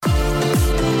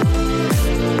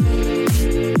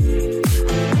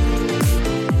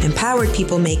empowered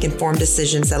people make informed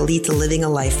decisions that lead to living a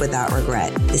life without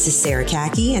regret. This is Sarah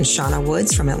Kaki and Shauna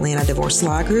Woods from Atlanta Divorce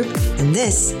Law Group, and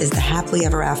this is the Happily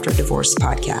Ever After Divorce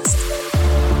Podcast.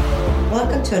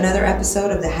 Welcome to another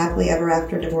episode of the Happily Ever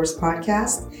After Divorce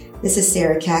Podcast. This is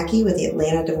Sarah Kaki with the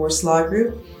Atlanta Divorce Law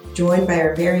Group, joined by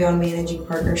our very own managing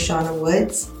partner, Shauna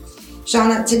Woods.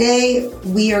 Shauna, today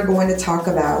we are going to talk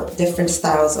about different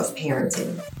styles of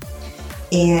parenting.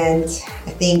 And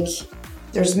I think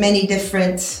there's many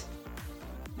different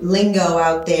lingo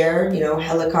out there,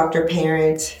 helicopter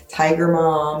parent, tiger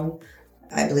mom,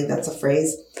 I believe that's a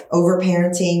phrase,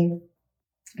 overparenting.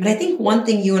 But I think one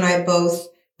thing you and I both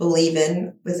believe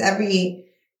in, with every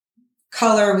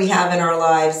color we have in our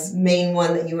lives, main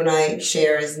one that you and I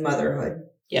share is motherhood.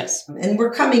 Yes. And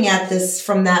we're coming at this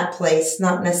from that place,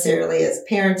 not necessarily as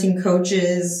parenting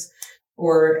coaches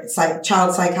or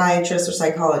child psychiatrists or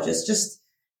psychologists, just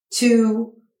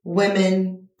two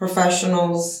women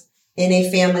professionals in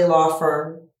a family law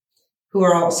firm who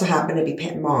are also happen to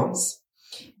be moms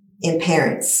and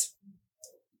parents.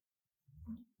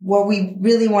 What we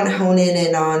really want to hone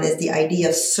in on is the idea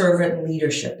of servant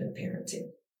leadership in parenting.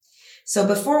 So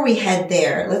before we head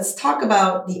there, let's talk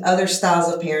about the other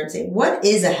styles of parenting. What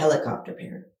is a helicopter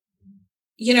parent?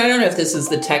 I don't know if this is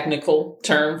the technical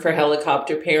term for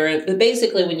helicopter parent, but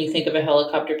basically when you think of a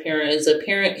helicopter parent, is a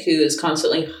parent who is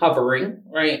constantly hovering,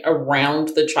 right, around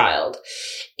the child,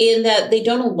 in that they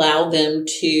don't allow them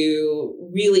to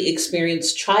really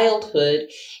experience childhood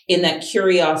in that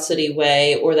curiosity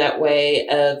way or that way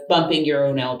of bumping your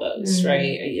own elbows,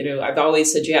 right? I've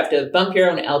always said you have to bump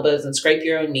your own elbows and scrape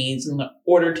your own knees in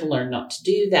order to learn not to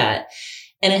do that.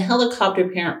 And a helicopter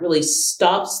parent really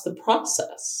stops the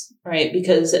process, right?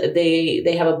 Because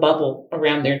they have a bubble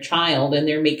around their child and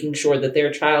they're making sure that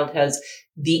their child has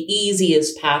the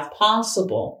easiest path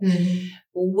possible,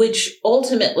 which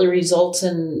ultimately results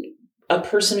in a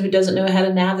person who doesn't know how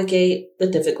to navigate the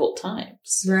difficult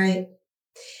times. Right.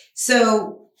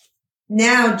 So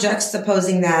now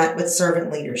juxtaposing that with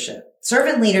servant leadership.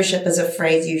 Servant leadership is a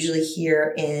phrase you usually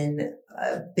hear in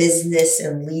business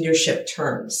and leadership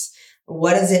terms.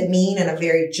 What does it mean in a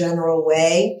very general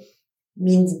way? It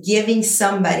means giving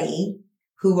somebody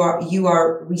you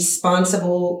are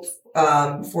responsible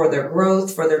for their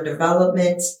growth, for their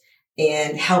development,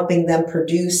 and helping them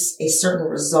produce a certain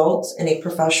result in a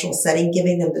professional setting,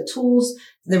 giving them the tools,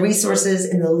 the resources,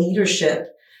 and the leadership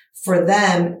for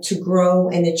them to grow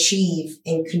and achieve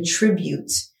and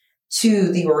contribute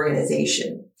to the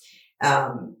organization.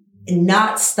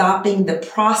 Not stopping the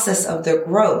process of their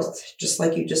growth, just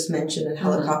like you just mentioned in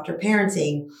helicopter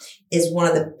parenting, is one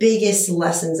of the biggest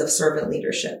lessons of servant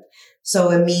leadership.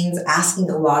 So it means asking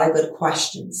a lot of good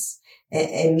questions.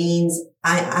 It means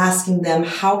asking them,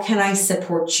 how can I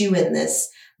support you in this,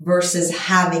 versus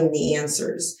having the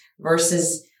answers,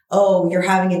 versus, oh, you're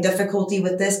having a difficulty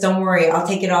with this. Don't worry. I'll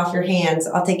take it off your hands.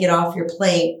 I'll take it off your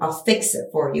plate. I'll fix it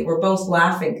for you. We're both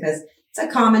laughing because it's a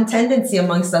common tendency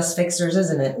amongst us fixers,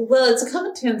 isn't it? Well, it's a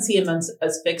common tendency amongst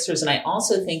us fixers. And I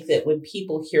also think that when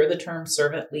people hear the term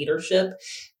servant leadership,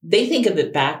 they think of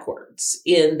it backwards,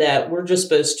 in that we're just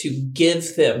supposed to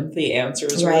give them the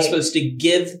answers. Right. We're supposed to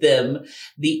give them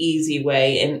the easy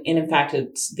way. And in fact,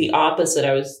 it's the opposite.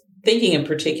 I was thinking in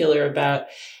particular about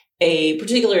a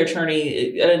particular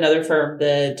attorney at another firm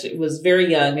that was very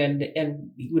young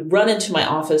and would run into my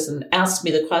office and ask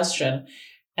me the question.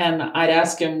 And I'd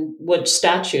ask him, what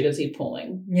statute is he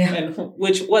pulling? Yeah. And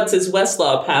what's his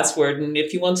Westlaw password? And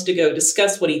if he wants to go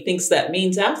discuss what he thinks that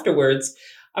means afterwards,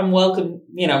 I'm welcome,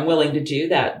 I'm willing to do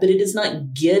that. But it is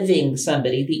not giving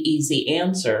somebody the easy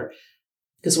answer,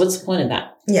 because what's the point of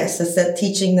that? Yes, it's that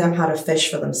teaching them how to fish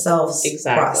for themselves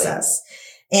process.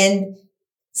 And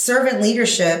servant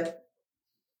leadership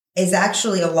is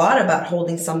actually a lot about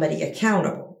holding somebody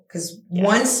accountable, because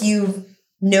once you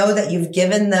know that you've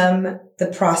given them the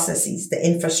processes, the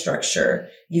infrastructure,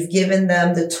 you've given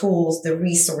them the tools, the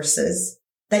resources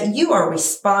that you are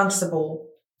responsible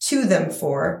to them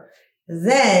for,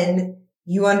 then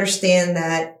you understand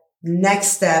that the next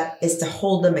step is to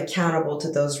hold them accountable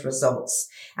to those results.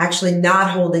 Actually,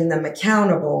 not holding them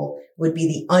accountable would be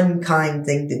the unkind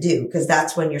thing to do, because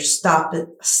that's when you're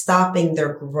stopping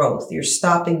their growth. You're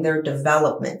stopping their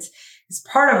development. Because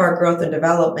part of our growth and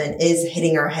development is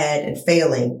hitting our head and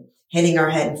failing,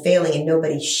 and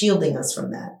nobody's shielding us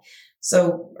from that.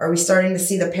 So are we starting to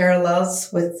see the parallels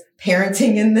with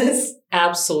parenting in this?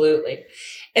 Absolutely.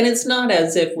 And it's not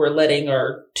as if we're letting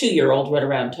our 2-year-old run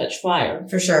around and touch fire.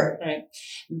 For sure. Right.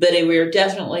 But we're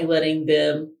definitely letting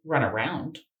them run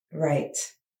around. Right.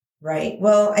 Right.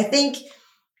 Well, I think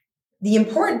the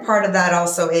important part of that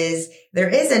also is there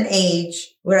is an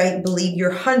age where I believe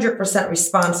you're 100%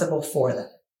 responsible for them,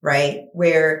 right?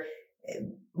 Where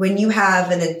when you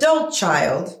have an adult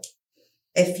child,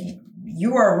 if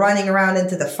you are running around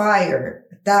into the fire,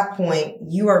 at that point,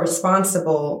 you are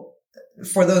responsible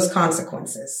for those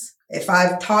consequences. If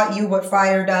I've taught you what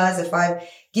fire does, if I've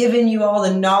given you all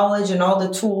the knowledge and all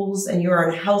the tools, and you're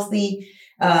a healthy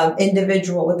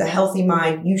individual with a healthy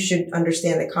mind, you should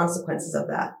understand the consequences of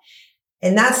that.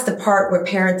 And that's the part where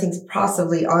parenting is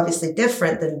possibly obviously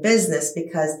different than business,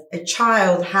 because a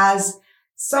child has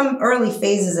some early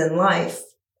phases in life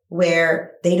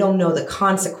where they don't know the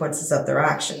consequences of their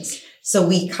actions. So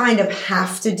we kind of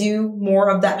have to do more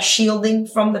of that shielding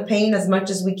from the pain as much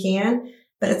as we can.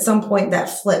 But at some point that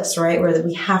flips, right? Where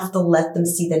we have to let them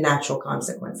see the natural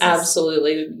consequences.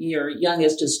 Absolutely. Your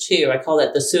youngest is 2. I call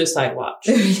that the suicide watch.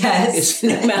 Yes.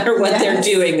 No matter what they're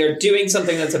doing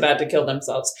something that's about to kill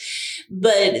themselves.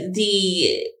 But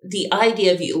the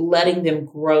idea of you letting them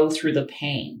grow through the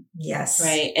pain. Yes.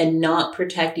 Right. And not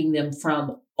protecting them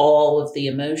from all of the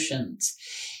emotions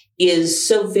is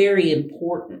so very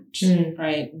important,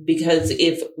 right? Because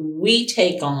if we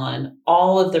take on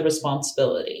all of the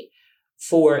responsibility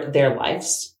for their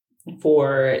lives,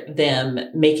 for them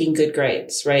making good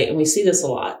grades, right? And we see this a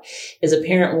lot, is a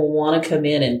parent will want to come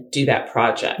in and do that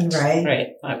project,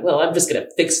 right? Like, well, I'm just going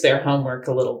to fix their homework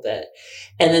a little bit.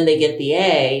 And then they get the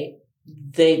A,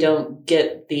 they don't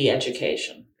get the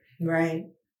education. Right.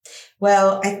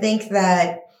 Well, I think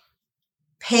that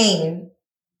pain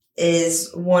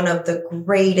is one of the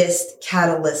greatest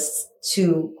catalysts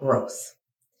to growth.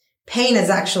 Pain is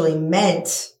actually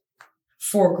meant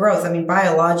for growth. I mean,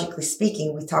 biologically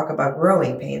speaking, we talk about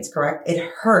growing pains, correct?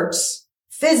 It hurts,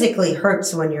 physically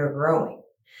hurts when you're growing.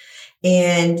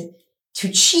 And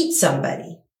to cheat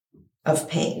somebody of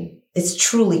pain, it's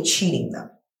truly cheating them.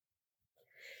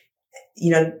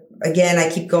 You know, again, I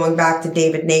keep going back to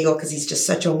David Nagel because he's just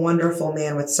such a wonderful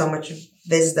man with so much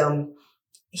wisdom.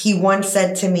 He once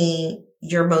said to me,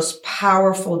 your most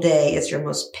powerful day is your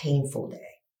most painful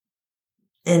day.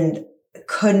 And it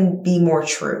couldn't be more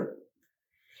true.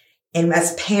 And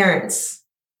as parents,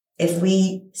 if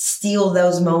we steal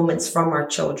those moments from our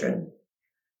children,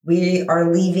 we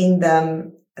are leaving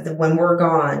them, when we're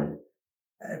gone,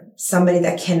 somebody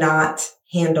that cannot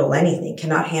handle anything,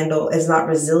 is not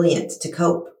resilient to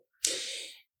cope.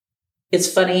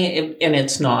 It's funny, and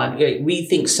it's not. We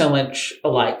think so much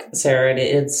alike, Sarah.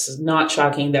 It's not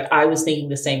shocking that I was thinking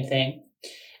the same thing.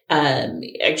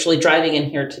 Actually driving in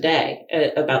here today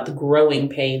about the growing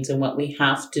pains and what we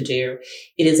have to do.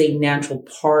 It is a natural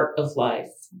part of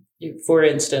life. For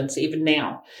instance, even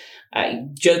now, I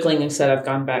jokingly said I've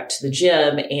gone back to the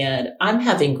gym and I'm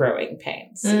having growing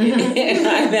pains. And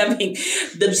I'm having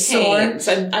the pains.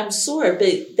 I'm sore,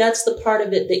 but that's the part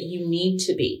of it that you need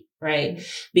to be. Right?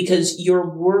 Because you're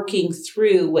working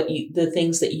through the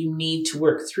things that you need to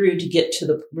work through to get to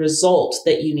the result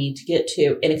that you need to get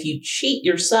to. And if you cheat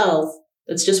yourself,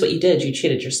 that's just what you did. You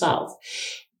cheated yourself.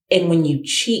 And when you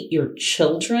cheat your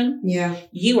children,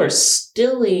 you are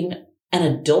stealing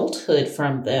an adulthood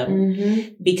from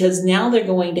them because now they're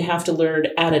going to have to learn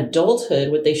at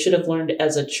adulthood what they should have learned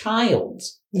as a child.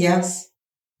 Yes.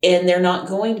 And they're not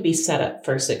going to be set up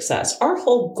for success. Our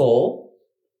whole goal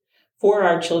for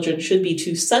our children should be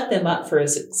to set them up for a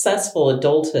successful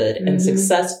adulthood and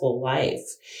successful life.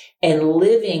 And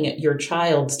living your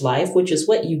child's life, which is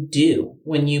what you do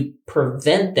when you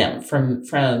prevent them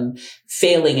from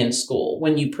failing in school,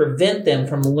 when you prevent them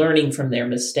from learning from their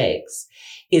mistakes,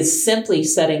 is simply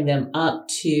setting them up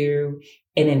to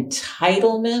an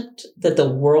entitlement that the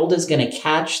world is going to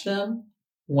catch them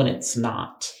when it's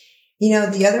not. You know,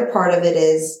 the other part of it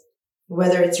is,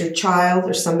 whether it's your child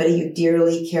or somebody you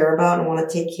dearly care about and want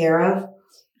to take care of,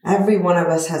 every one of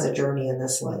us has a journey in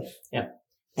this life. Yeah.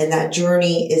 And that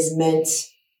journey is meant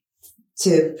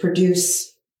to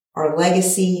produce our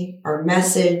legacy, our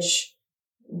message,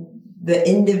 the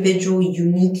individual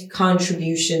unique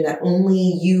contribution that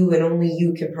only you and only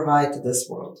you can provide to this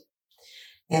world.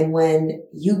 And when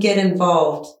you get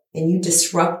involved and you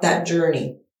disrupt that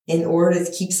journey in order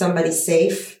to keep somebody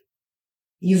safe,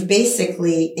 you've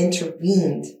basically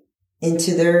intervened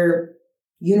into their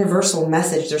universal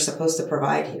message they're supposed to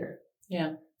provide here.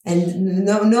 Yeah. And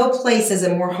no place is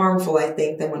it more harmful, I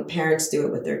think, than when parents do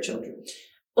it with their children.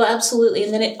 Well, absolutely.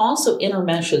 And then it also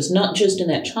intermeshes, not just in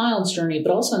that child's journey,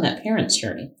 but also in that parent's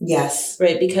journey. Yes.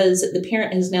 Right. Because the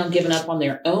parent has now given up on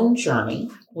their own journey,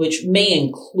 which may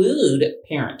include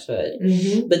parenthood,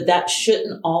 but that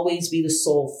shouldn't always be the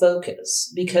sole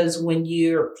focus. Because when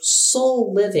your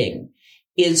sole living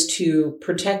is to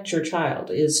protect your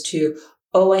child, is to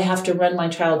oh, I have to run my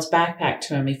child's backpack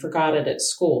to him. He forgot it at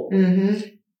school. Mm-hmm.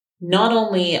 Not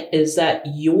only is that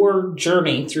your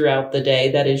journey throughout the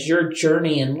day, that is your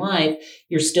journey in life,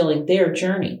 you're stealing their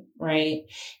journey, right?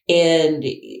 And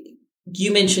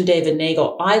you mentioned David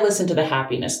Nagel. I listen to the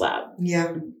Happiness Lab.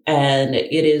 Yeah. And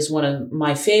it is one of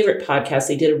my favorite podcasts.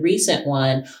 They did a recent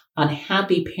one on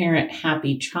happy parent,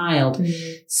 happy child,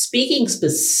 speaking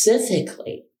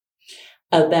specifically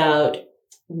about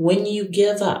when you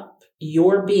give up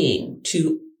your being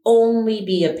to only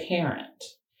be a parent,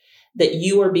 that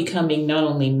you are becoming not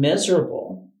only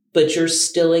miserable, but you're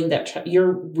stilling that,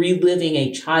 you're reliving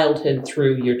a childhood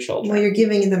through your children. Well, you're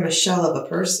giving them a shell of a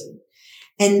person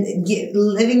and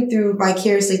living through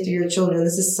vicariously through your children.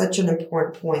 This is such an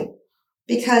important point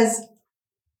because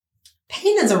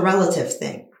pain is a relative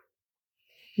thing.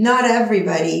 Not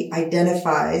everybody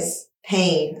identifies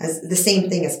pain as the same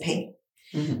thing as pain.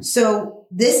 Mm-hmm. So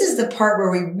this is the part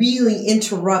where we really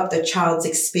interrupt the child's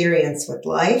experience with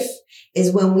life,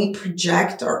 is when we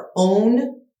project our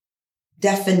own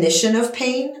definition of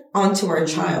pain onto our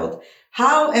child.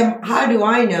 How do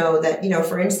I know that,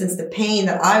 for instance, the pain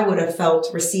that I would have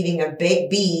felt receiving a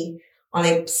B on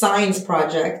a science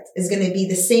project is going to be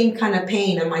the same kind of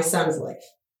pain in my son's life,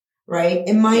 right?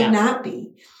 It might not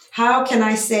be. How can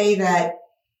I say that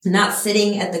not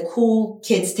sitting at the cool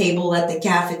kids table at the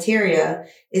cafeteria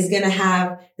is going to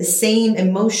have the same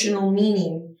emotional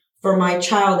meaning for my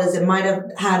child as it might have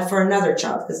had for another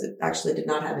child? Because it actually did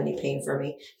not have any pain for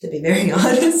me, to be very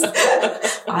honest.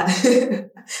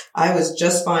 I was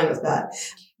just fine with that.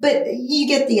 But you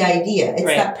get the idea. It's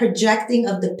that projecting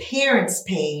of the parent's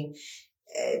pain.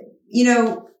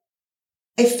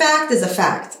 A fact is a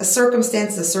fact. A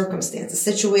circumstance is a circumstance. A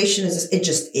situation it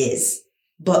just is.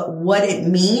 But what it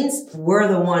means, we're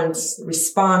the ones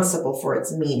responsible for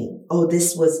its meaning. Oh,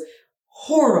 this was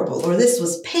horrible, or this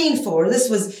was painful, or this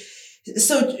was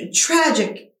so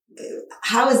tragic.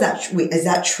 How is that? Is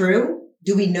that true?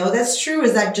 Do we know that's true?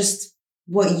 Is that just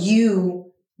what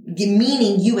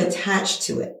meaning you attach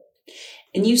to it?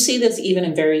 And you see this even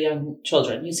in very young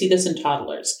children. You see this in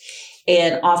toddlers.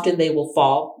 And often they will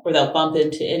fall or they'll bump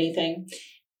into anything.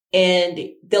 And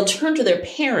they'll turn to their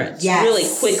parents really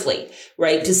quickly,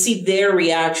 right? To see their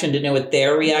reaction, to know what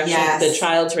their reaction, the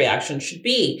child's reaction should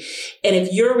be. And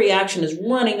if your reaction is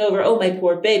running over, oh, my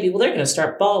poor baby, well, they're going to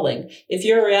start bawling. If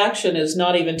your reaction is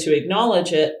not even to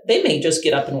acknowledge it, they may just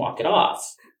get up and walk it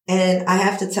off. And I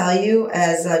have to tell you,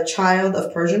 as a child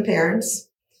of Persian parents,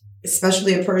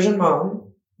 especially a Persian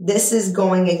mom, this is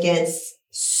going against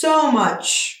so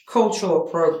much cultural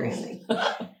programming.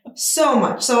 So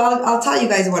much. So I'll tell you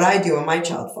guys what I do when my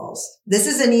child falls. This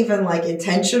isn't even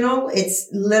intentional. It's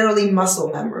literally muscle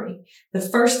memory. The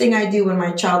first thing I do when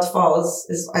my child falls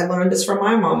is, I learned this from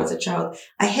my mom as a child,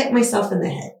 I hit myself in the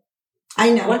head.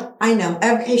 I know. What? I know.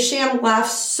 Sham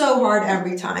laughs so hard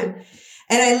every time.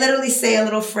 And I literally say a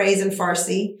little phrase in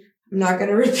Farsi. I'm not going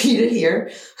to repeat it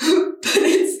here, but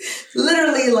it's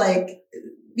literally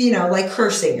like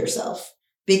cursing yourself,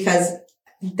 because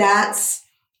that's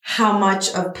how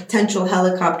much of potential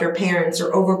helicopter parents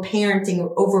or over-parenting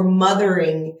or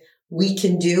over-mothering we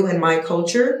can do in my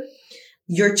culture.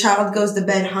 Your child goes to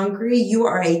bed hungry. You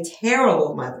are a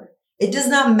terrible mother. It does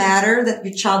not matter that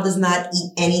your child does not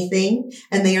eat anything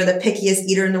and they are the pickiest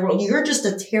eater in the world. You're just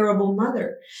a terrible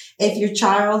mother. If your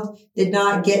child did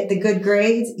not get the good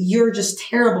grades, you're just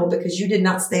terrible because you did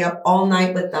not stay up all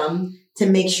night with them to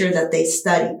make sure that they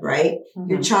studied, right?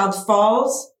 Mm-hmm. Your child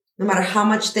falls. No matter how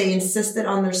much they insisted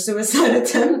on their suicide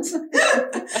attempt,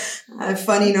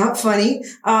 funny, not funny,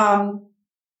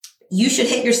 you should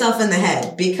hit yourself in the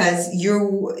head because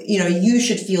you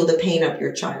should feel the pain of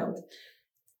your child.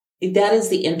 That is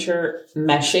the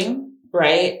intermeshing,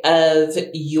 right, of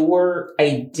your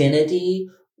identity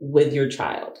with your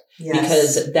child. Yes.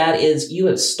 Because that is, you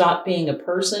have stopped being a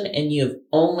person and you have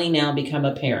only now become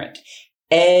a parent.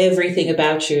 Everything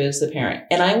about you is the parent.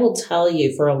 And I will tell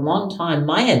you, for a long time,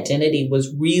 my identity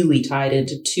was really tied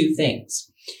into two things: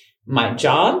 my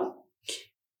job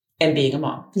and being a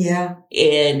mom. Yeah.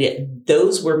 And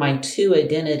those were my two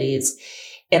identities.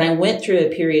 And I went through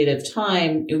a period of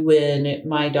time when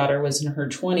my daughter was in her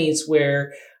 20s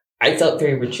where I felt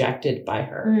very rejected by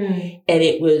her. Mm. And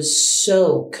it was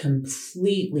so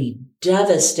completely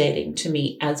devastating to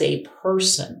me as a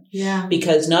person. Yeah.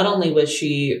 Because not only was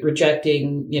she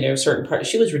rejecting, certain parts,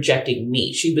 she was rejecting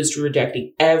me. She was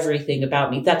rejecting everything about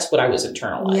me. That's what I was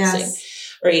internalizing. Yes.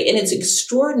 Right. And it's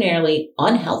extraordinarily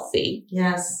unhealthy.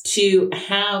 Yes. To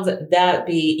have that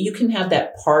be, you can have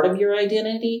that part of your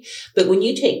identity, but when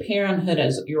you take parenthood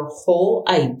as your whole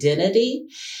identity,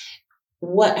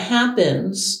 what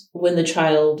happens when the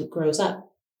child grows up.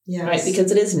 Yes. Right?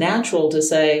 Because it is natural to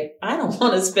say, I don't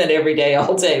want to spend every day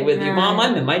all day with you, Mom.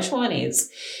 I'm in my 20s.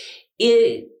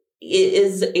 It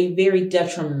is a very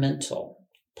detrimental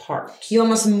part. You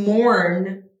almost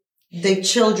mourn the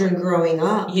children growing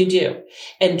up. You do.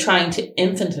 And trying to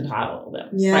infantile them.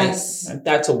 Yes. Right?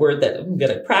 That's a word that I'm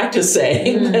going to practice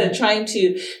saying. Trying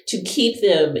to keep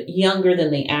them younger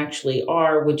than they actually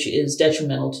are, which is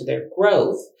detrimental to their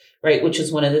growth. Right. Which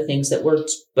is one of the things that we're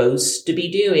supposed to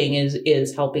be doing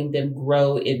is helping them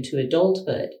grow into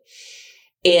adulthood.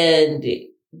 And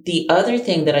the other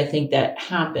thing that I think that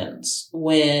happens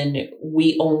when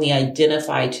we only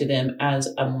identify to them as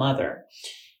a mother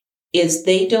is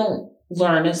they don't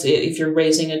learn, as if you're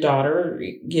raising a daughter,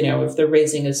 if they're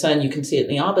raising a son, you can see it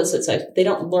in the opposite side. They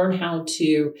don't learn how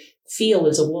to feel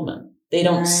as a woman. They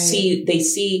don't they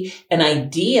see an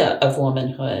idea of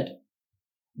womanhood,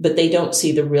 but they don't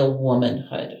see the real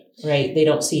womanhood, right? They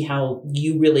don't see how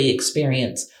you really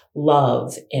experience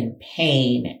love and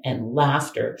pain and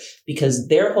laughter because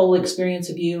their whole experience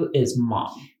of you is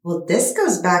mom. Well, this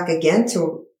goes back again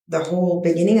to the whole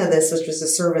beginning of this, which was the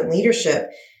servant leadership.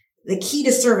 The key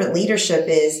to servant leadership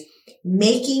is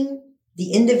making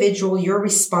the individual you're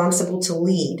responsible to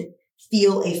lead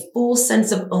feel a full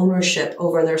sense of ownership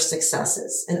over their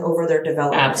successes and over their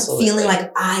development. Absolutely. Feeling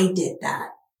like I did that.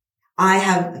 I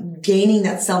have gaining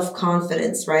that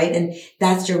self-confidence, right? And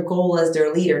that's your goal as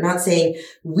their leader. Not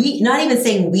even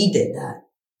saying we did that.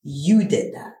 You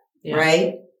did that,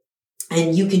 right?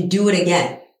 And you can do it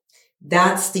again.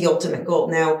 That's the ultimate goal.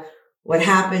 Now, what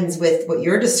happens with what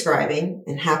you're describing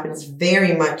and happens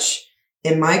very much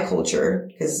in my culture,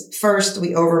 because first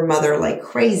we overmother like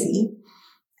crazy,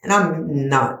 and I'm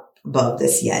not above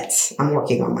this yet. I'm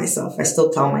working on myself. I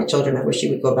still tell my children I wish you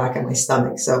would go back in my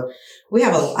stomach. So I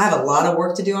have a lot of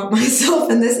work to do on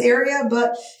myself in this area,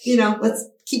 but let's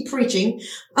keep preaching.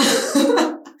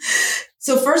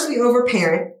 So first we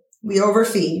overparent, we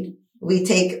overfeed, we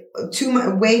take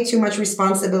way too much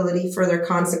responsibility for their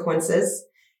consequences,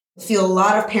 feel a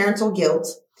lot of parental guilt.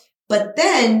 But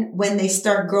then when they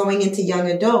start growing into young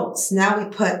adults, now we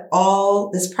put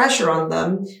all this pressure on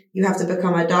them. You have to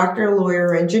become a doctor,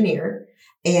 lawyer, engineer.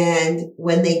 And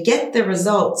when they get the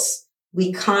results,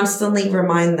 we constantly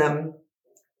remind them,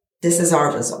 this is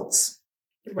our results.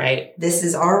 Right. This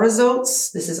is our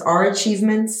results. This is our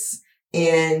achievements.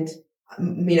 And,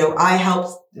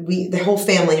 the whole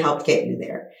family helped get you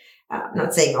there. I'm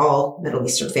not saying all Middle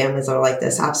Eastern families are like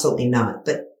this. Absolutely not.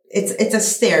 But it's a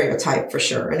stereotype for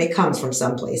sure. And it comes from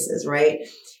some places, right?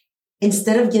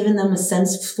 Instead of giving them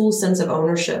full sense of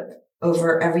ownership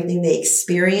over everything they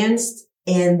experienced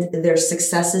and their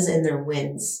successes and their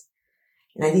wins.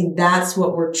 And I think that's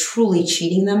what we're truly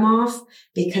cheating them off,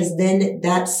 because then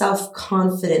that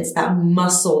self-confidence, that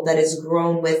muscle that is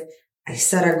grown with, I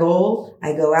set a goal,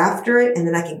 I go after it, and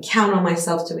then I can count on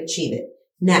myself to achieve it.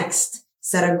 Next,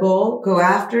 set a goal, go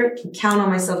after it, can count on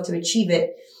myself to achieve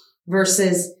it,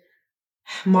 versus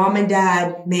mom and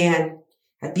dad, man,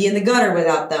 I'd be in the gutter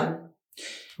without them.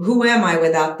 Who am I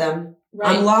without them?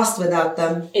 Right. I'm lost without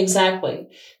them. Exactly.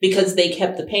 Because they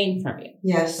kept the pain from you.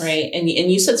 Yes. Right. And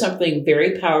you said something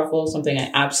very powerful, something I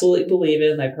absolutely believe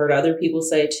in. I've heard other people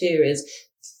say too, is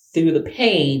through the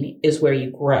pain is where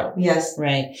you grow. Yes.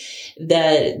 Right.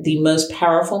 That the most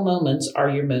powerful moments are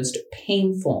your most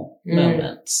painful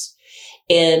moments.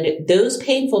 And those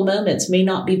painful moments may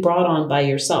not be brought on by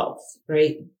yourself,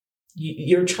 right?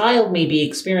 Your child may be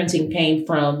experiencing pain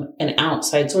from an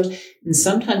outside source, and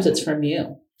sometimes it's from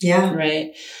you. Yeah.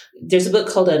 Right. There's a book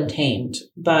called Untamed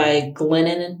by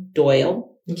Glennon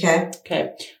Doyle. Okay.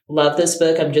 Love this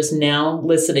book. I'm just now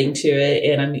listening to it,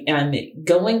 and I'm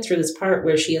going through this part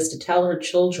where she has to tell her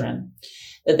children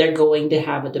that they're going to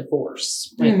have a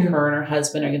divorce. Right? Her and her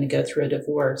husband are going to go through a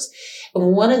divorce.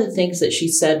 And one of the things that she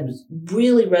said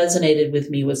really resonated with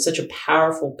me, was such a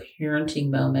powerful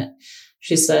parenting moment.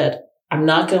 She said, I'm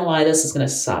not going to lie, this is going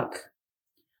to suck.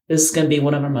 This is going to be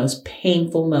one of our most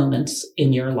painful moments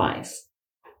in your life,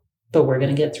 but we're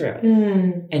going to get through it,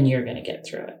 and you're going to get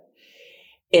through it.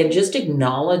 And just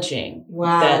acknowledging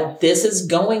that this is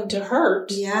going to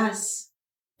hurt. Yes.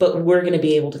 But we're going to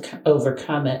be able to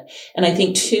overcome it. And I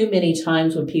think too many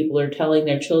times when people are telling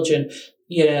their children,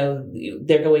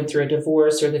 they're going through a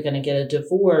divorce or they're going to get a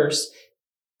divorce,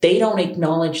 they don't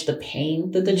acknowledge the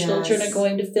pain that the children are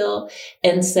going to feel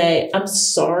and say, I'm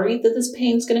sorry that this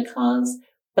pain's going to cause,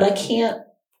 but I can't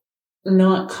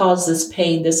not cause this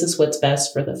pain. This is what's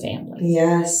best for the family.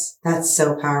 Yes. That's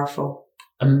so powerful.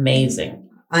 Amazing.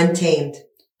 Untamed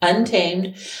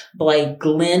by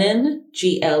Glennon,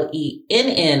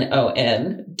 Glennon,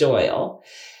 Doyle.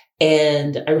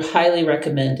 And I highly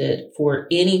recommend it for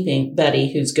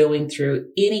anybody who's going through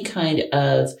any kind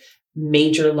of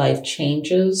major life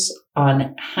changes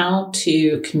on how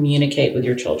to communicate with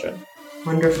your children.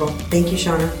 Wonderful. Thank you,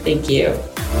 Shauna. Thank you.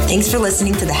 Thanks for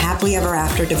listening to the Happily Ever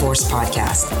After Divorce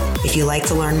Podcast. If you'd like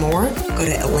to learn more, go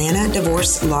to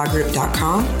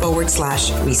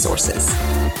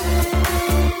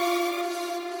atlantadivorcelawgroup.com/resources.